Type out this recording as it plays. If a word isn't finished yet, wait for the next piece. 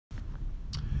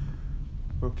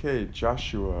Okay,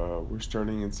 Joshua. We're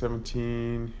starting in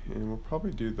 17, and we'll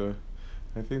probably do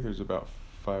I think there's about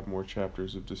five more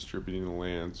chapters of distributing the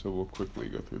land, so we'll quickly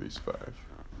go through these five.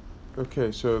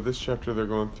 Okay, so this chapter they're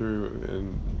going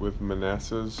through with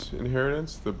Manasseh's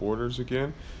inheritance, the borders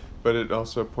again, but it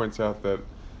also points out that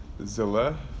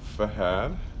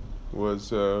Zelophehad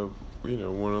was,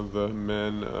 one of the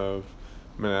men of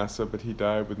Manasseh, but he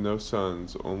died with no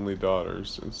sons, only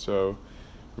daughters, and so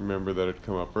remember that had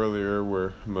come up earlier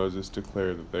where Moses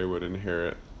declared that they would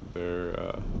inherit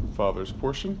their father's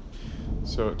portion.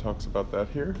 So it talks about that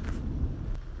here.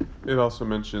 It also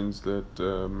mentions that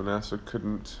Manasseh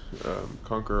couldn't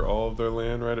conquer all of their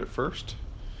land right at first.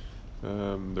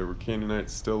 There were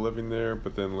Canaanites still living there,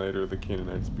 but then later the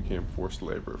Canaanites became forced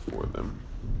labor for them.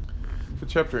 The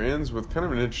chapter ends with kind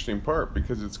of an interesting part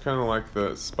because it's kind of like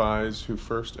the spies who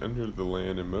first entered the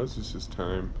land in Moses'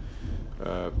 time,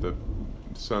 the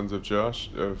sons of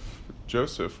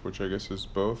Joseph, which I guess is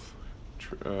both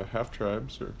half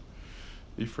tribes, or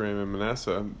Ephraim and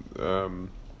Manasseh,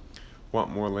 want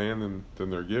more land than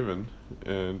they're given,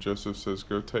 and Joseph says,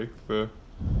 "Go take the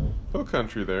hill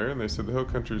country there," and they said the hill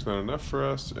country is not enough for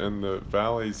us, and the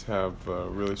valleys have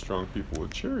really strong people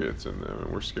with chariots in them,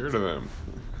 and we're scared of them,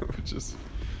 which is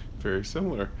very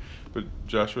similar. But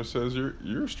Joshua says,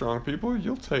 "You're strong people.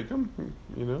 You'll take them."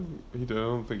 I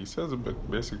don't think he says it, but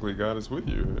basically God is with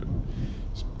you.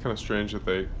 It's kind of strange that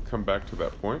they come back to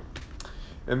that point.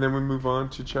 And then we move on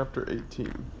to chapter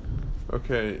 18.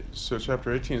 Okay, so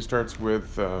chapter 18 starts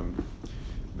with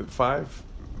the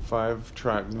five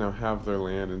tribes now have their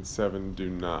land and seven do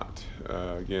not.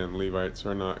 Again, Levites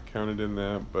are not counted in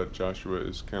that, but Joshua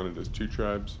is counted as two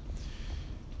tribes.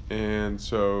 And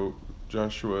so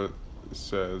Joshua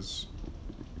says,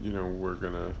 we're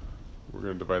gonna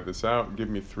divide this out. Give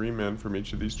me 3 men from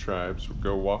each of these tribes.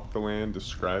 Go walk the land,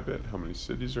 describe it, how many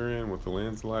cities are in, what the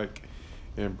land's like,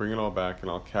 and bring it all back, and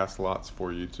I'll cast lots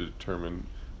for you to determine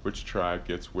which tribe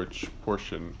gets which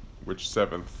portion, which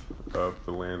seventh of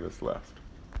the land that's left.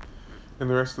 And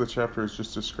the rest of the chapter is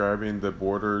just describing the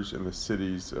borders and the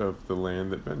cities of the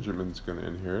land that Benjamin's going to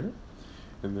inherit.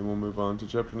 And then we'll move on to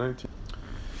chapter 19.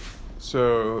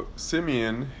 So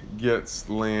Simeon gets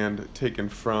land taken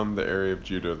from the area of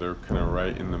Judah. They're kind of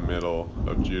right in the middle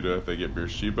of Judah. They get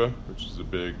Beersheba, which is a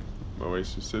big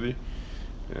oasis city.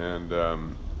 And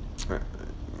the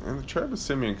tribe of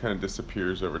Simeon kind of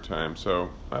disappears over time. So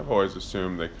I've always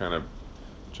assumed they kind of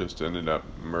just ended up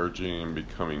merging and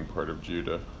becoming part of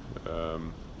Judah.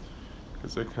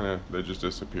 Because they just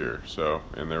disappear. So,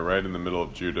 and they're right in the middle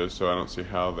of Judah, so I don't see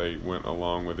how they went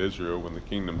along with Israel when the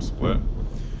kingdom split.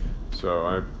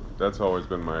 So that's always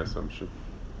been my assumption.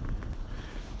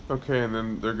 Okay, and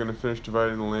then they're going to finish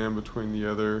dividing the land between the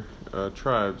other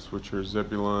tribes, which are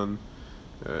Zebulun,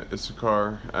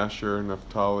 Issachar, Asher,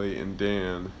 Naphtali, and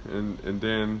Dan. And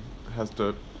Dan has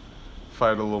to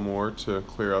fight a little more to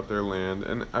clear out their land.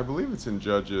 And I believe it's in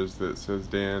Judges that says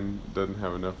Dan doesn't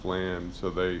have enough land, so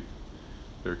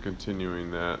they're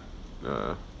continuing that,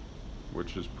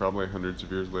 which is probably hundreds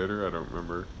of years later. I don't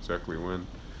remember exactly when.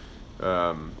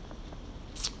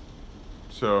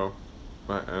 So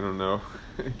I don't know.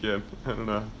 Again, I don't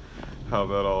know how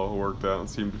that all worked out and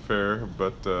seemed fair,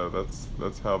 but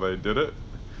that's how they did it.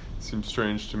 It seems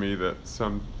strange to me that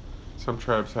some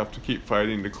tribes have to keep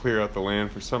fighting to clear out the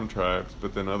land for some tribes,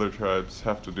 but then other tribes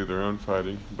have to do their own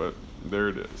fighting. But there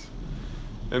it is.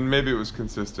 And maybe it was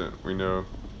consistent. We know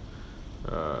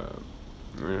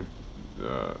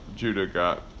Judah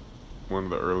got one of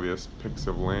the earliest picks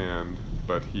of land,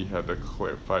 but he had to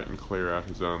fight and clear out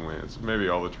his own land. So maybe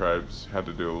all the tribes had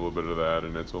to do a little bit of that,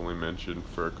 and it's only mentioned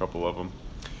for a couple of them.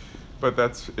 But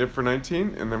that's it for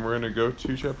 19, and then we're going to go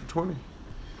to chapter 20.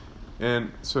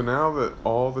 And so now that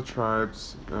all the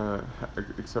tribes,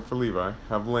 except for Levi,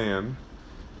 have land,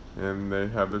 and they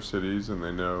have their cities, and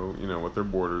they know what their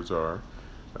borders are,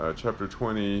 chapter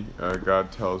 20,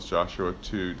 God tells Joshua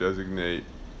to designate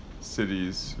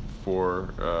cities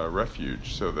for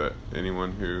refuge so that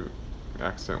anyone who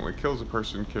accidentally kills a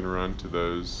person can run to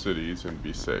those cities and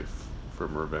be safe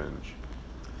from revenge.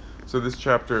 So this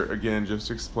chapter, again,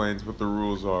 just explains what the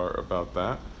rules are about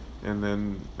that, and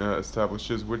then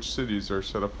establishes which cities are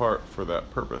set apart for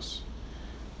that purpose.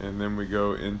 And then we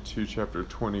go into chapter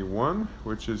 21,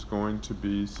 which is going to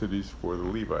be cities for the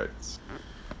Levites.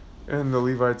 And the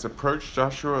Levites approached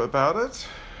Joshua about it.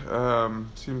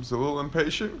 Seems a little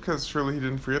impatient because surely he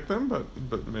didn't forget them,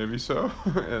 but maybe so.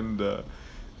 And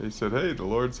they said, "Hey, the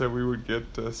Lord said we would get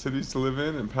cities to live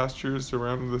in and pastures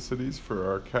around the cities for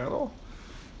our cattle."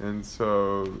 And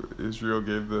so Israel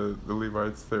gave the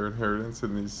Levites their inheritance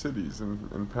in these cities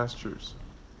and pastures.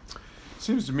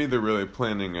 seems to me they're really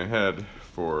planning ahead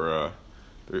for.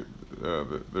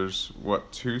 There's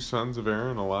what, two sons of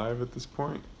Aaron alive at this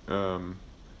point.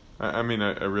 I mean,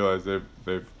 I realize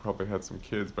they've probably had some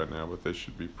kids by now, but they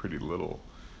should be pretty little.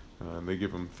 And they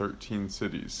give them 13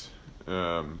 cities,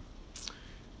 and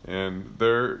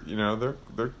they're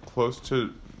close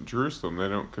to Jerusalem. They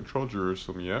don't control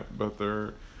Jerusalem yet, but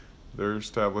they're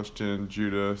established in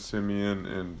Judah, Simeon,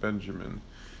 and Benjamin.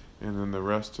 And then the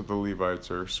rest of the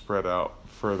Levites are spread out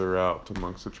further out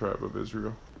amongst the tribe of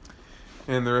Israel.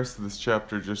 And the rest of this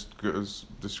chapter just goes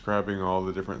describing all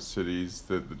the different cities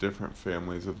that the different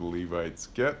families of the Levites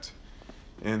get.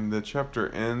 And the chapter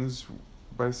ends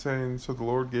by saying, so the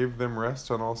Lord gave them rest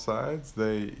on all sides.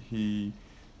 He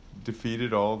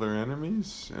defeated all their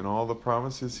enemies, and all the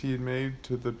promises he had made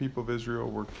to the people of Israel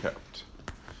were kept.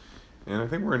 And I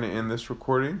think we're going to end this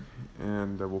recording,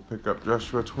 and we'll pick up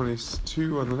Joshua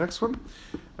 22 on the next one.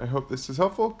 I hope this is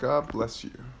helpful. God bless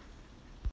you.